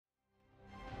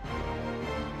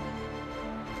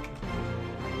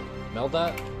Meld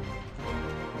that.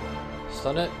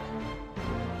 Stun it.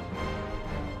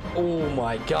 Oh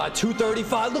my god,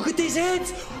 235. Look at these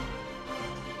hits.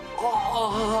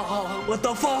 Oh, what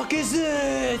the fuck is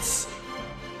this?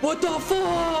 What the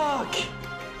fuck?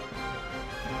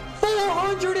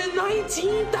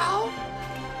 419,000?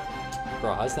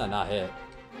 Bro, how's that not hit?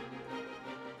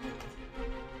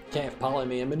 Can't poly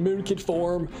me. I'm in Moonkid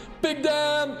form. Big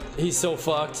damn. He's so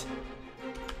fucked.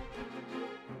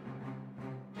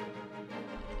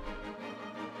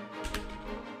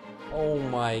 Oh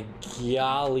my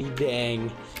golly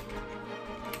dang.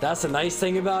 That's the nice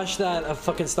thing about that a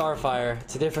fucking Starfire.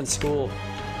 It's a different school.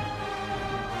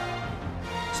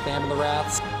 Spamming the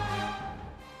rats.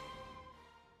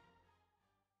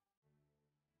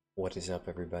 What is up,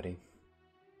 everybody?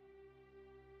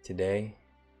 Today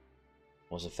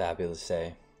was a fabulous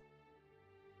day.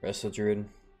 Resto Druid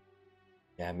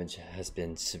damage has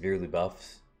been severely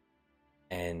buffed,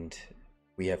 and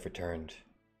we have returned.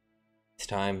 It's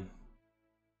time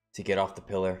to get off the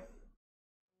pillar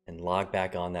and log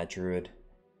back on that Druid,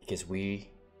 because we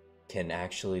can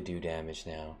actually do damage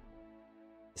now.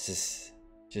 This is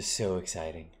just so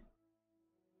exciting.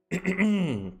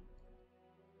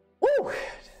 Woo!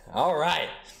 All right,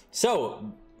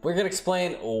 so we're gonna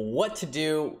explain what to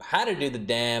do, how to do the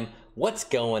dam, what's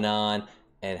going on,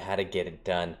 and how to get it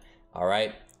done. All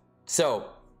right, so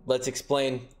let's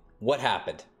explain what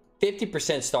happened.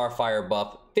 50% Starfire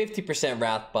buff, 50%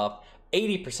 Wrath buff,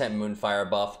 80% Moonfire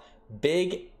buff.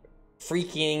 Big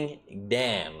freaking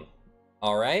damn.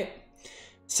 All right,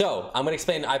 so I'm gonna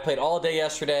explain. I played all day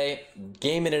yesterday,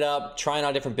 gaming it up, trying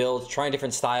out different builds, trying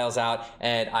different styles out,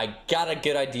 and I got a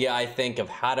good idea, I think, of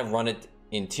how to run it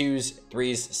in 2s,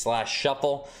 3s /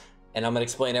 shuffle, and I'm gonna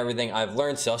explain everything I've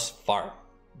learned thus far.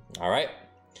 All right,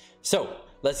 so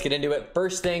let's get into it.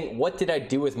 First thing, what did I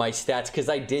do with my stats? Because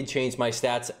I did change my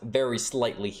stats very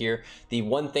slightly here. The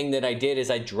one thing that I did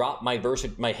is I dropped my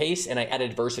haste and I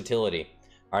added versatility.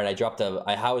 All right, I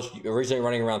was originally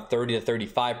running around 30 to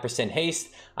 35%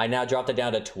 haste. I now dropped it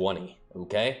down to 20,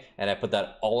 okay? And I put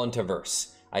that all into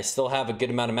verse. I still have a good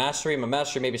amount of mastery. My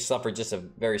mastery maybe suffered just a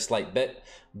very slight bit,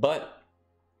 but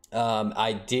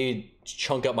I did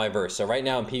chunk up my verse. So right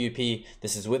now in PvP,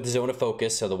 this is with the zone of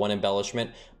focus, so the one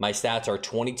embellishment. My stats are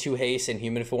 22 haste in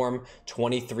human form,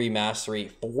 23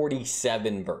 mastery,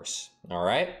 47 verse. All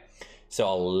right, so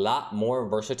a lot more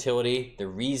versatility. The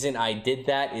reason I did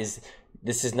that is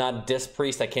this is not a disc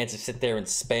priest. I can't just sit there and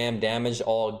spam damage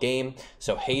all game,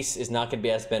 so haste is not going to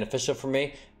be as beneficial for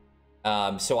me.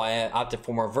 So I opted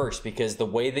for more verse, because the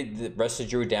way that the Resto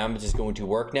Druid damage is going to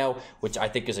work now, which I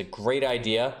think is a great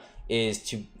idea, is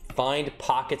to find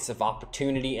pockets of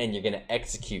opportunity and you're going to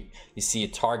execute. You see a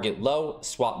target low,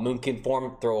 swap Moonkin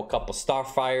form, throw a couple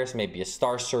Starfires, maybe a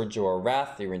Star Surge or a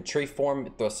Wrath. You're in tree form,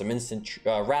 throw some instant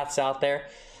Wraths out there.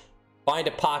 Find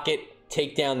a pocket,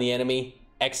 take down the enemy,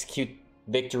 execute,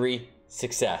 victory,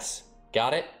 success.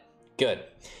 Got it? Good.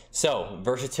 So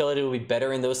versatility will be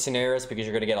better in those scenarios because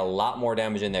you're going to get a lot more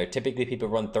damage in there. Typically people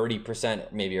run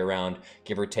 30%, maybe around,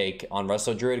 give or take, on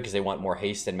Resto Druid because they want more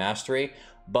haste and mastery.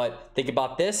 But think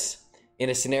about this. In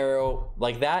a scenario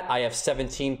like that, I have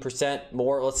 17%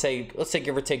 more, let's say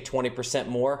give or take 20%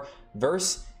 more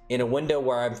verse in a window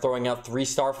where I'm throwing out 3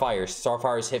 Starfires.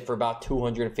 Starfires hit for about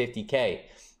 250k.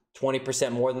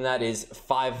 20% more than that is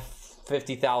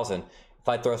 550,000. If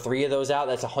I throw 3 of those out,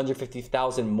 that's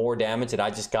 150,000 more damage that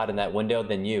I just got in that window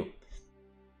than you.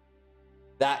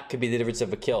 That could be the difference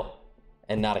of a kill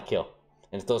and not a kill.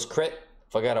 And if those crit,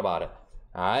 forget about it.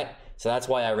 All right, so that's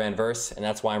why I ran verse, and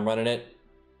that's why I'm running it.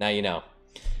 Now you know.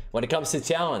 When it comes to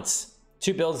talents,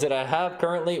 2 builds that I have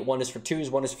currently, one is for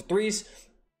 2s, one is for 3s.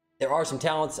 There are some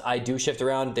talents I do shift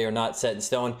around. They are not set in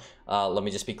stone. Let me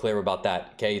just be clear about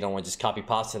that, okay? You don't want to just copy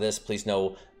pasta this. Please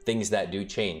know things that do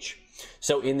change.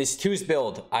 So in this 2s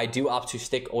build, I do opt to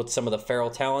stick with some of the feral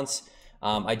talents.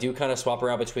 I do kind of swap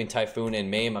around between Typhoon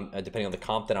and Maim, depending on the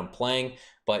comp that I'm playing.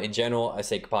 But in general, I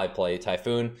say probably play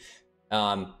Typhoon.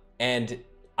 And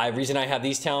reason I have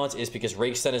these talents is because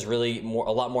Rake Stun is really a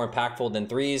lot more impactful than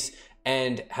 3s,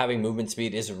 and having movement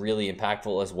speed is really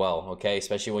impactful as well, okay?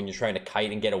 Especially when you're trying to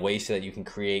kite and get away so that you can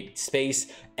create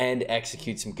space and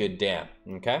execute some good dam,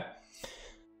 okay?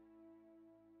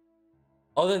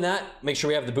 Other than that, make sure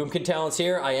we have the Boomkin talents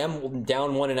here. I am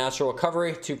down 1 in Astral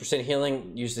Recovery, 2%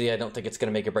 healing. Usually I don't think it's going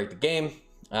to make or break the game.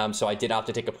 So I did opt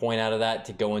to take a point out of that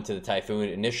to go into the Typhoon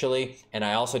initially. And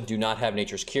I also do not have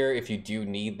Nature's Cure. If you do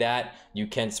need that, you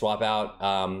can swap out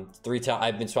 3 times.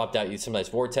 I've been swapped out sometimes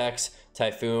Vortex,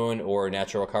 Typhoon, or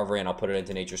Natural Recovery, and I'll put it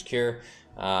into Nature's Cure.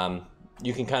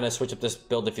 You can kind of switch up this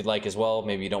build if you'd like as well.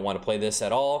 Maybe you don't want to play this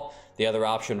at all. The other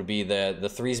option would be the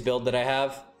threes build that I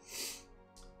have.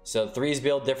 So threes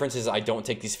build difference is I don't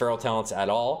take these feral talents at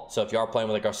all. So if you are playing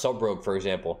with like our sub rogue, for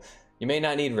example, you may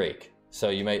not need rake. So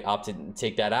you may opt to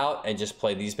take that out and just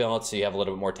play these builds, so you have a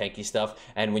little bit more tanky stuff.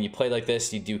 And when you play like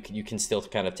this, you can still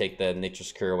kind of take the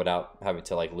Nature's Cure without having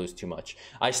to like lose too much.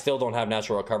 I still don't have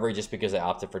natural recovery just because I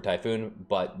opted for Typhoon,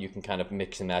 but you can kind of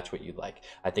mix and match what you like.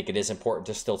 I think it is important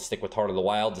to still stick with Heart of the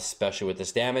Wild, especially with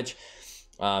this damage.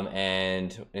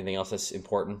 And anything else that's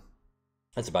important?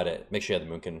 That's about it. Make sure you have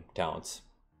the Moonkin talents.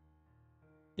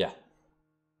 Yeah.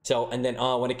 So, and then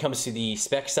when it comes to the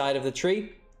spec side of the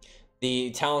tree,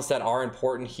 the talents that are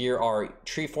important here are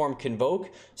Tree Form Convoke.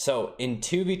 So in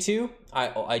 2v2,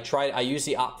 I use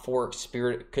the opt for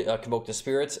Spirit Convoke the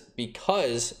Spirits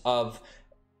because of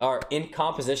are in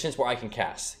compositions where I can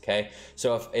cast. Okay,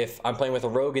 so if I'm playing with a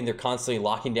rogue and they're constantly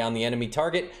locking down the enemy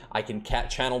target, I can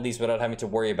channel these without having to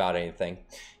worry about anything.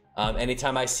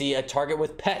 Anytime I see a target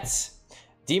with pets,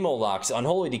 Demo Locks,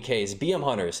 Unholy Decays, BM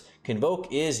Hunters,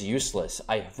 Convoke is useless.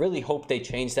 I really hope they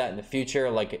change that in the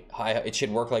future. Like it should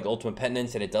work like Ultimate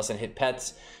Penance and it doesn't hit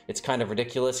pets. It's kind of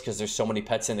ridiculous because there's so many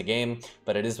pets in the game,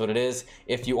 but it is what it is.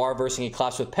 If you are versing a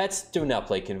class with pets, do not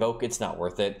play Convoke. It's not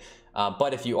worth it.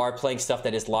 But if you are playing stuff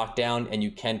that is locked down and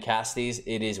you can cast these,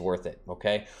 it is worth it,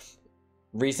 okay?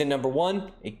 Reason number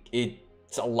one,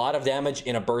 it's a lot of damage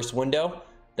in a burst window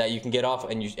that you can get off,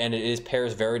 and it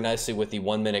pairs very nicely with the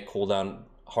 1 minute cooldown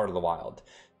Heart of the Wild.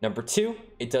 Number two,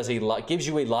 it does gives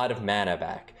you a lot of mana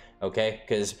back, okay?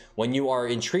 Because when you are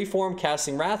in tree form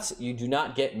casting Wraths, you do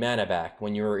not get mana back.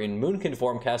 When you're in Moonkin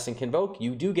form casting Convoke,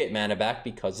 you do get mana back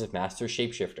because of Master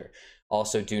Shapeshifter.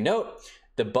 Also, do note,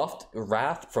 the buffed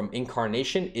Wrath from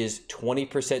Incarnation is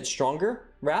 20% stronger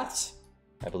Wraths,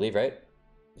 I believe, right?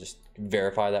 Just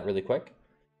verify that really quick.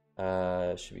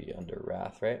 Should be under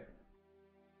Wrath, right?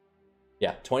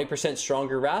 Yeah, 20%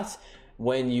 stronger Wraths.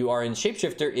 When you are in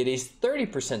Shapeshifter, it is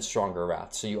 30% stronger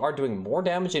Wrath. So you are doing more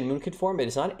damage in Moonkin form. It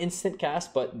is not an instant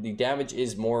cast, but the damage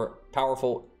is more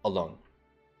powerful alone.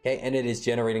 Okay, and it is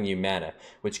generating you mana,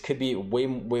 which could be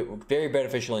very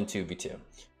beneficial in 2v2.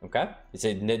 Okay, it's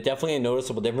definitely a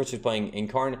noticeable difference between playing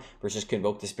Incarn versus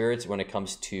Convoke the Spirits when it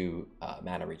comes to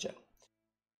mana regen.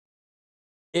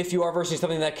 If you are versing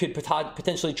something that could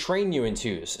potentially train you in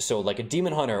twos, so like a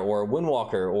Demon Hunter or a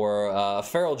Windwalker or a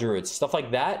Feral Druid, stuff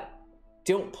like that,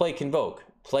 don't play Convoke.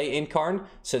 Play Incarn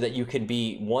so that you can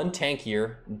be 1,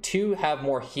 tankier, 2, have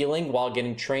more healing while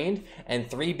getting trained, and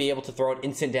 3, be able to throw out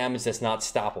instant damage that's not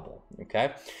stoppable,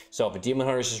 okay? So if a Demon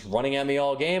Hunter is just running at me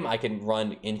all game, I can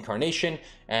run Incarnation,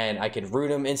 and I can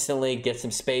root him instantly, get some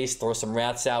space, throw some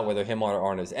Wraths out, whether him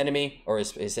or his enemy, or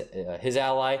his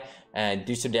ally, and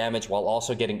do some damage while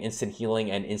also getting instant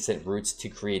healing and instant roots to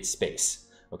create space,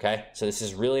 okay? So this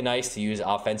is really nice to use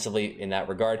offensively in that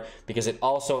regard, because it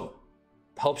also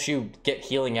helps you get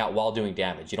healing out while doing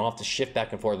damage. You don't have to shift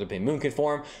back and forth between Moonkin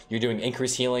form. You're doing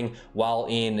increased healing while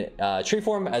in tree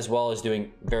form, as well as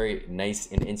doing very nice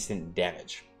and instant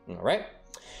damage. All right.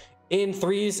 In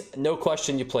threes, no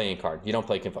question, you play Incarn. You don't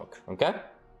play Convoke. Okay.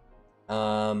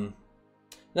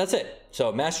 That's it.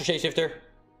 So Master Shapeshifter,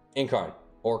 Incarn,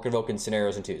 or Convoke in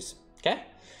scenarios in twos. Okay.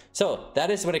 So that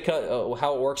is what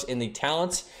how it works in the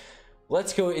talents.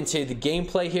 Let's go into the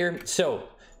gameplay here. So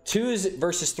 2s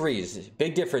versus 3s,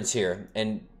 big difference here,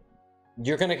 and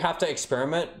you're going to have to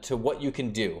experiment to what you can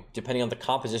do depending on the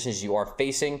compositions you are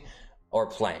facing or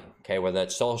playing, okay, whether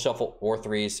that's solo shuffle or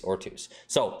 3s or 2s.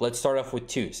 So let's start off with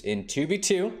 2s. In 2v2,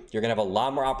 you're going to have a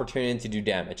lot more opportunity to do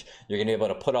damage. You're going to be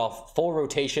able to put off full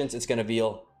rotations. It's going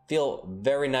to feel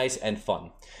very nice and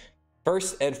fun.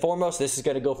 First and foremost, this is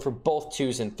going to go for both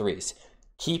 2s and 3s.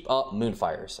 Keep up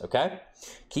Moonfires, okay?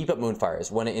 Keep up Moonfires.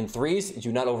 When in 3s,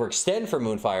 do not overextend for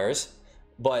Moonfires,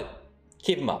 but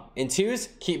keep them up. In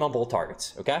 2s, keep them on both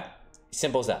targets, okay?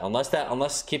 Simple as that.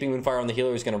 Unless keeping Moonfire on the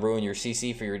healer is going to ruin your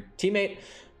CC for your teammate,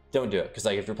 don't do it. Because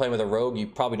like if you're playing with a rogue, you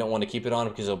probably don't want to keep it on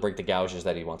because it'll break the gouges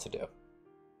that he wants to do.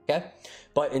 Okay?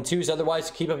 But in 2s, otherwise,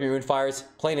 keep up your Moonfires.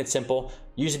 Plain and simple.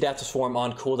 Use Adaptive Swarm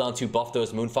on cooldown to buff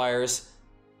those Moonfires.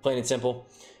 Plain and simple.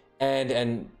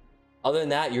 And other than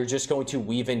that, you're just going to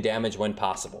weave in damage when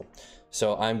possible.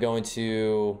 So I'm going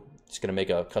to make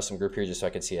a custom group here just so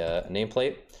I can see a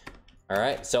nameplate. All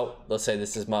right, so let's say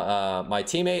this is my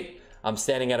teammate. I'm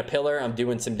standing at a pillar. I'm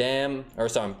doing some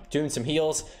I'm doing some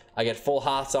heals. I get full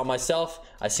hots on myself.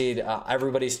 I see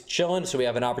everybody's chilling, so we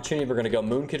have an opportunity. We're going to go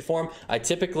Moonkid form. I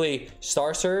typically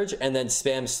Star Surge and then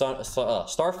spam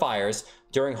Starfires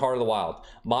during Heart of the Wild.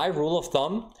 My rule of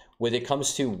thumb when it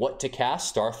comes to what to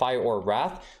cast, Starfire or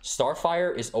Wrath,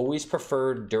 Starfire is always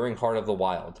preferred during Heart of the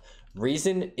Wild.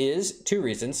 Reason is two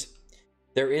reasons.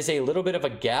 There is a little bit of a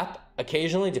gap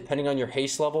occasionally depending on your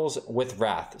haste levels with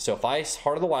Wrath. So if I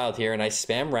Heart of the Wild here and I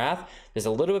spam Wrath, there's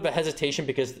a little bit of a hesitation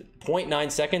because 0.9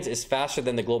 seconds is faster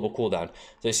than the global cooldown.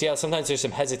 So you see how sometimes there's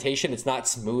some hesitation. It's not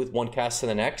smooth one cast to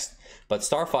the next, but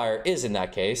Starfire is in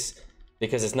that case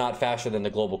because it's not faster than the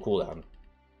global cooldown.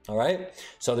 All right,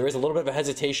 so there is a little bit of a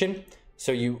hesitation.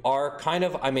 So you are kind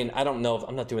of, I mean, I don't know if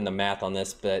I'm not doing the math on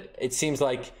this, but it seems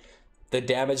like the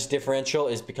damage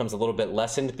differential becomes a little bit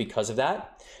lessened because of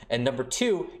that. And number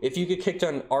two, if you get kicked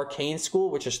on Arcane School,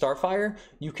 which is Starfire,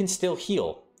 you can still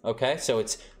heal. Okay, so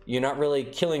you're not really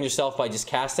killing yourself by just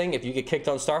casting. If you get kicked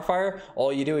on Starfire,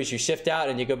 all you do is you shift out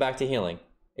and you go back to healing.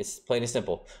 It's plain and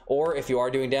simple. Or if you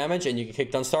are doing damage and you get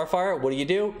kicked on Starfire, what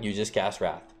do? You just cast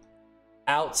Wrath.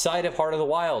 Outside of Heart of the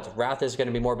Wild, Wrath is going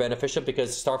to be more beneficial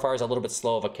because Starfire is a little bit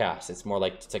slow of a cast. It's more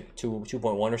like 2.1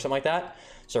 or something like that.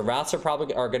 So Wraths are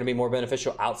going to be more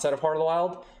beneficial outside of Heart of the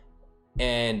Wild,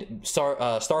 and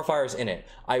Starfire is in it.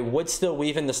 I would still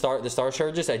weave in the Star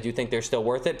Surges. I do think they're still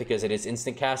worth it because it is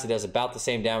instant cast. It does about the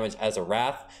same damage as a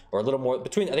Wrath, or a little more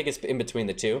between. I think it's in between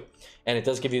the two, and it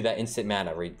does give you that instant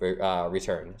mana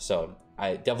return. So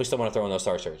I definitely still want to throw in those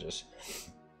Star Surges.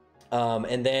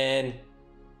 And then,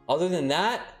 other than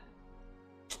that,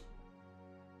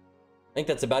 I think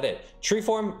that's about it. Tree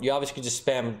form, you obviously could just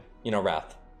spam,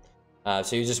 Wrath.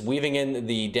 So you're just weaving in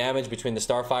the damage between the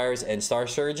Starfires and Star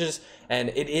Surges, and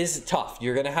it is tough.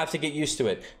 You're gonna have to get used to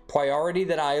it. Priority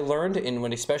that I learned,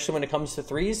 especially when it comes to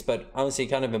threes, but honestly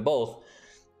kind of in both,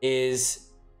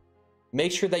 is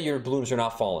make sure that your blooms are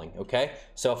not falling. Okay,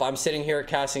 so if I'm sitting here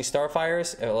casting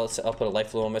Starfires, I'll put a life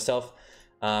flow on myself.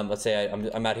 Let's say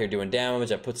I'm out here doing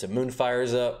damage. I put some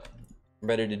Moonfires up, I'm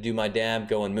ready to do my dam,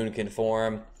 go in Moonkin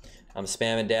form. I'm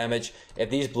spamming damage. If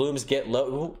these blooms get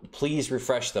low, please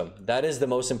refresh them. That is the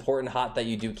most important hot that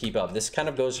you do keep up. This kind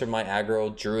of goes for my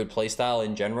aggro druid playstyle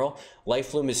in general.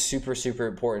 Life bloom is super, super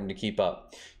important to keep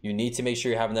up. You need to make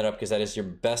sure you're having that up because that is your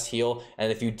best heal.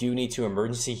 And if you do need to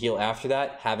emergency heal after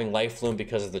that, having life bloom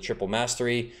because of the triple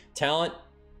mastery talent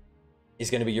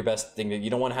is going to be your best thing. You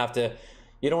don't want to have to.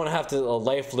 You don't want to have to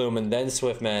life bloom and then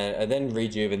Swiftman and then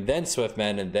rejuve and then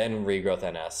Swiftman and then regrowth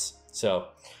NS. So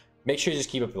make sure you just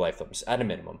keep up your life blooms at a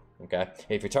minimum, okay?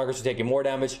 If your targets are taking more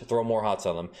damage, throw more hots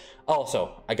on them.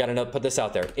 Also, I gotta put this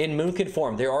out there. In Moonkin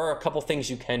form, there are a couple things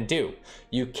you can do.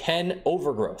 You can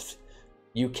overgrowth.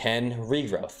 You can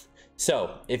regrowth.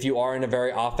 So, if you are in a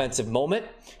very offensive moment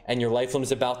and your life bloom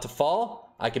is about to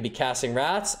fall, I could be casting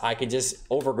Wraths. I could just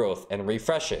overgrowth and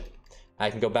refresh it.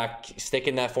 I can go back, stick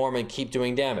in that form and keep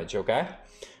doing damage, okay?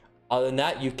 Other than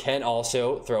that, you can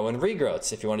also throw in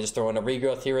regrowths. If you want to just throw in a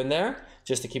regrowth here and there,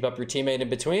 just to keep up your teammate in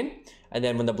between. And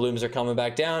then when the blooms are coming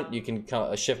back down, you can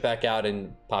shift back out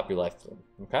and pop your life bloom.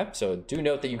 Okay, so do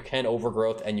note that you can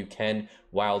overgrowth and you can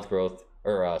wild growth,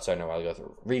 or sorry, not wild growth,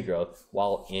 regrowth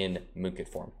while in Moonkin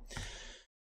form.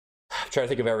 I'm trying to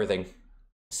think of everything.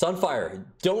 Sunfire,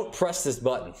 don't press this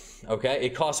button, okay? It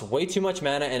costs way too much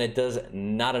mana and it does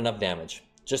not enough damage.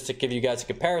 Just to give you guys a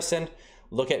comparison,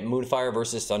 look at Moonfire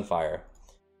versus Sunfire.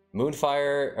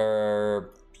 Moonfire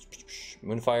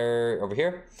over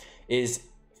here is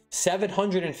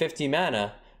 750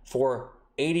 mana for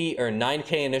 80 or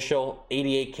 9k initial,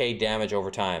 88k damage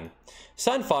over time.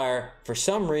 Sunfire, for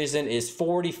some reason, is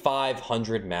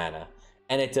 4,500 mana,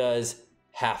 and it does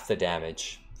half the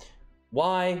damage.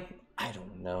 Why? I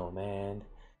don't know, man.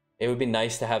 It would be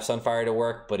nice to have Sunfire to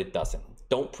work, but it doesn't.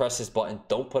 Don't press this button.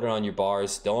 Don't put it on your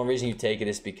bars. The only reason you take it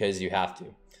is because you have to.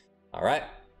 All right?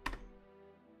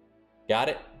 Got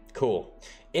it? Cool.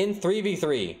 In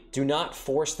 3v3, do not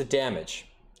force the damage,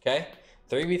 okay?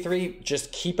 3v3,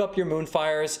 just keep up your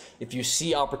Moonfires. If you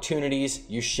see opportunities,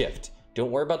 you shift. Don't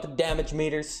worry about the damage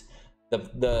meters.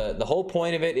 The whole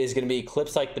point of it is going to be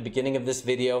clips like the beginning of this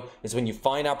video, is when you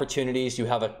find opportunities, you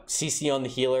have a CC on the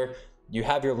healer, you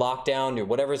have your lockdown, or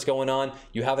whatever's going on,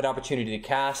 you have an opportunity to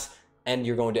cast, and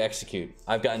you're going to execute.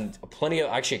 I've gotten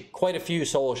actually quite a few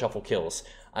solo shuffle kills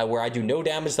where I do no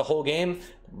damage the whole game.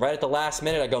 Right at the last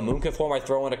minute, I go Moonkin form, I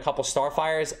throw in a couple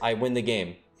Starfires, I win the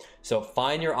game. So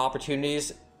find your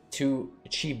opportunities to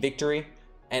achieve victory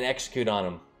and execute on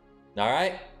them. All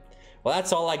right? Well,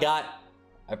 that's all I got.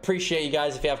 I appreciate you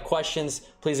guys. If you have questions,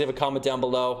 please leave a comment down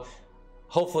below.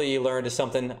 Hopefully you learned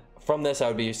something from this. I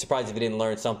would be surprised if you didn't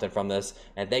learn something from this.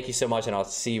 And thank you so much, and I'll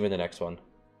see you in the next one.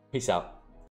 Peace out.